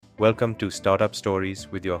Welcome to Startup Stories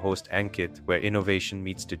with your host Ankit, where innovation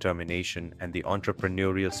meets determination and the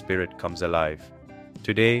entrepreneurial spirit comes alive.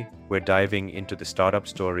 Today, we're diving into the startup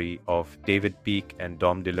story of David Peak and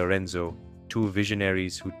Dom DiLorenzo, two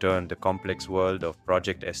visionaries who turned the complex world of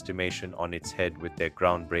project estimation on its head with their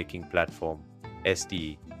groundbreaking platform,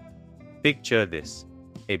 SDE. Picture this: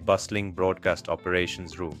 a bustling broadcast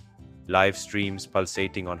operations room, live streams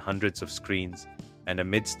pulsating on hundreds of screens, and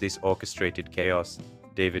amidst this orchestrated chaos,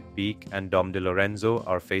 David Peak and Dom DiLorenzo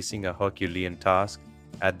are facing a Herculean task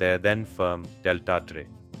at their then firm Deltatre.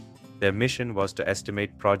 Their mission was to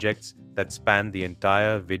estimate projects that spanned the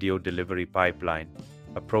entire video delivery pipeline,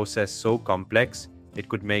 a process so complex it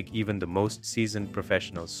could make even the most seasoned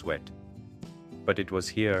professionals sweat. But it was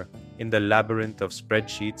here, in the labyrinth of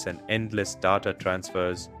spreadsheets and endless data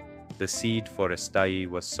transfers, the seed for SDE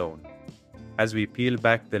was sown. As we peel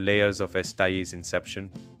back the layers of SDE's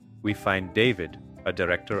inception, we find David, a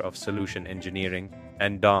director of solution engineering,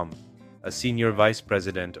 and Dom, a senior vice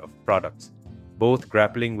president of products, both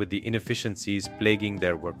grappling with the inefficiencies plaguing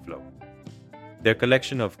their workflow. Their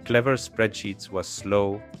collection of clever spreadsheets was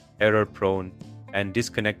slow, error-prone, and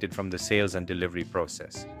disconnected from the sales and delivery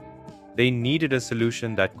process. They needed a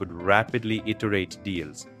solution that could rapidly iterate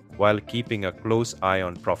deals while keeping a close eye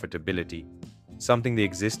on profitability, something the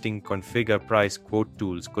existing configure price quote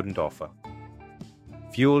tools couldn't offer.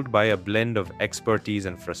 Fueled by a blend of expertise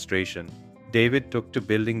and frustration, David took to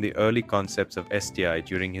building the early concepts of SDI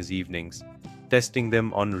during his evenings, testing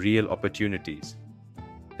them on real opportunities.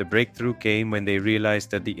 The breakthrough came when they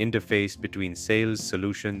realized that the interface between sales,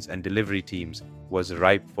 solutions, and delivery teams was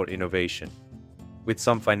ripe for innovation. With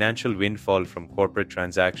some financial windfall from corporate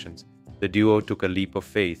transactions, the duo took a leap of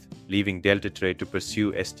faith, leaving Deltatre to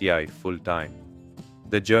pursue SDI full-time.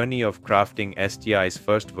 The journey of crafting SDI's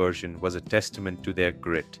first version was a testament to their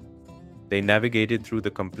grit. They navigated through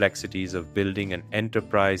the complexities of building an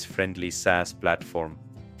enterprise-friendly SaaS platform,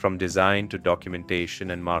 from design to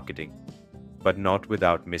documentation and marketing, but not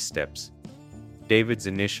without missteps. David's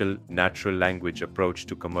initial natural language approach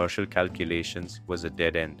to commercial calculations was a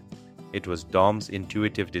dead end. It was Dom's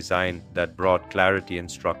intuitive design that brought clarity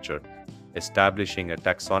and structure, establishing a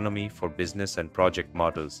taxonomy for business and project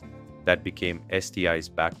models that became SDI's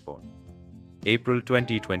backbone. April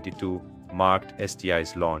 2022 marked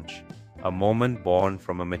SDI's launch, a moment born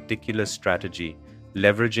from a meticulous strategy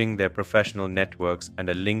leveraging their professional networks and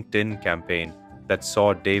a LinkedIn campaign that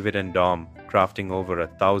saw David and Dom crafting over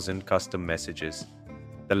 1,000 custom messages.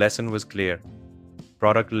 The lesson was clear.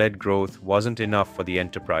 Product-led growth wasn't enough for the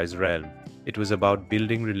enterprise realm. It was about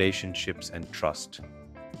building relationships and trust.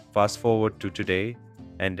 Fast forward to today,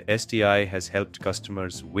 and SDI has helped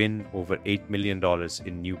customers win over $8 million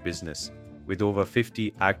in new business, with over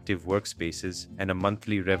 50 active workspaces and a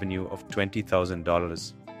monthly revenue of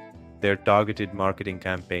 $20,000. Their targeted marketing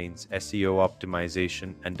campaigns, SEO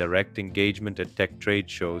optimization, and direct engagement at tech trade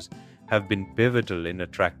shows have been pivotal in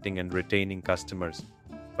attracting and retaining customers.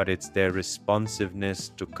 But it's their responsiveness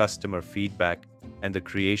to customer feedback and the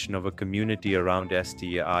creation of a community around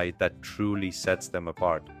SDI that truly sets them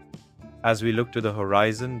apart. As we look to the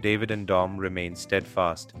horizon, David and Dom remain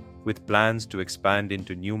steadfast, with plans to expand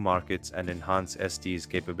into new markets and enhance SD's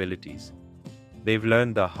capabilities. They've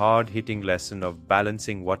learned the hard-hitting lesson of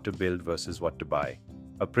balancing what to build versus what to buy,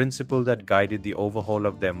 a principle that guided the overhaul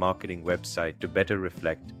of their marketing website to better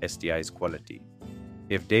reflect SDI's quality.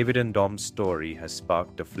 If David and Dom's story has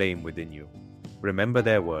sparked a flame within you, remember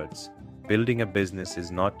their words: building a business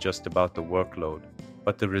is not just about the workload,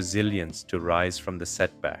 but the resilience to rise from the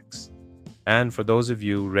setbacks. And for those of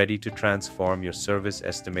you ready to transform your service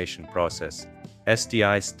estimation process,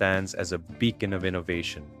 SDI stands as a beacon of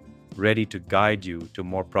innovation, ready to guide you to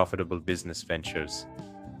more profitable business ventures.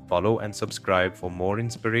 Follow and subscribe for more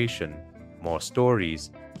inspiration, more stories,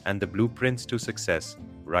 and the blueprints to success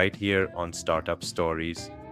right here on Startup Stories.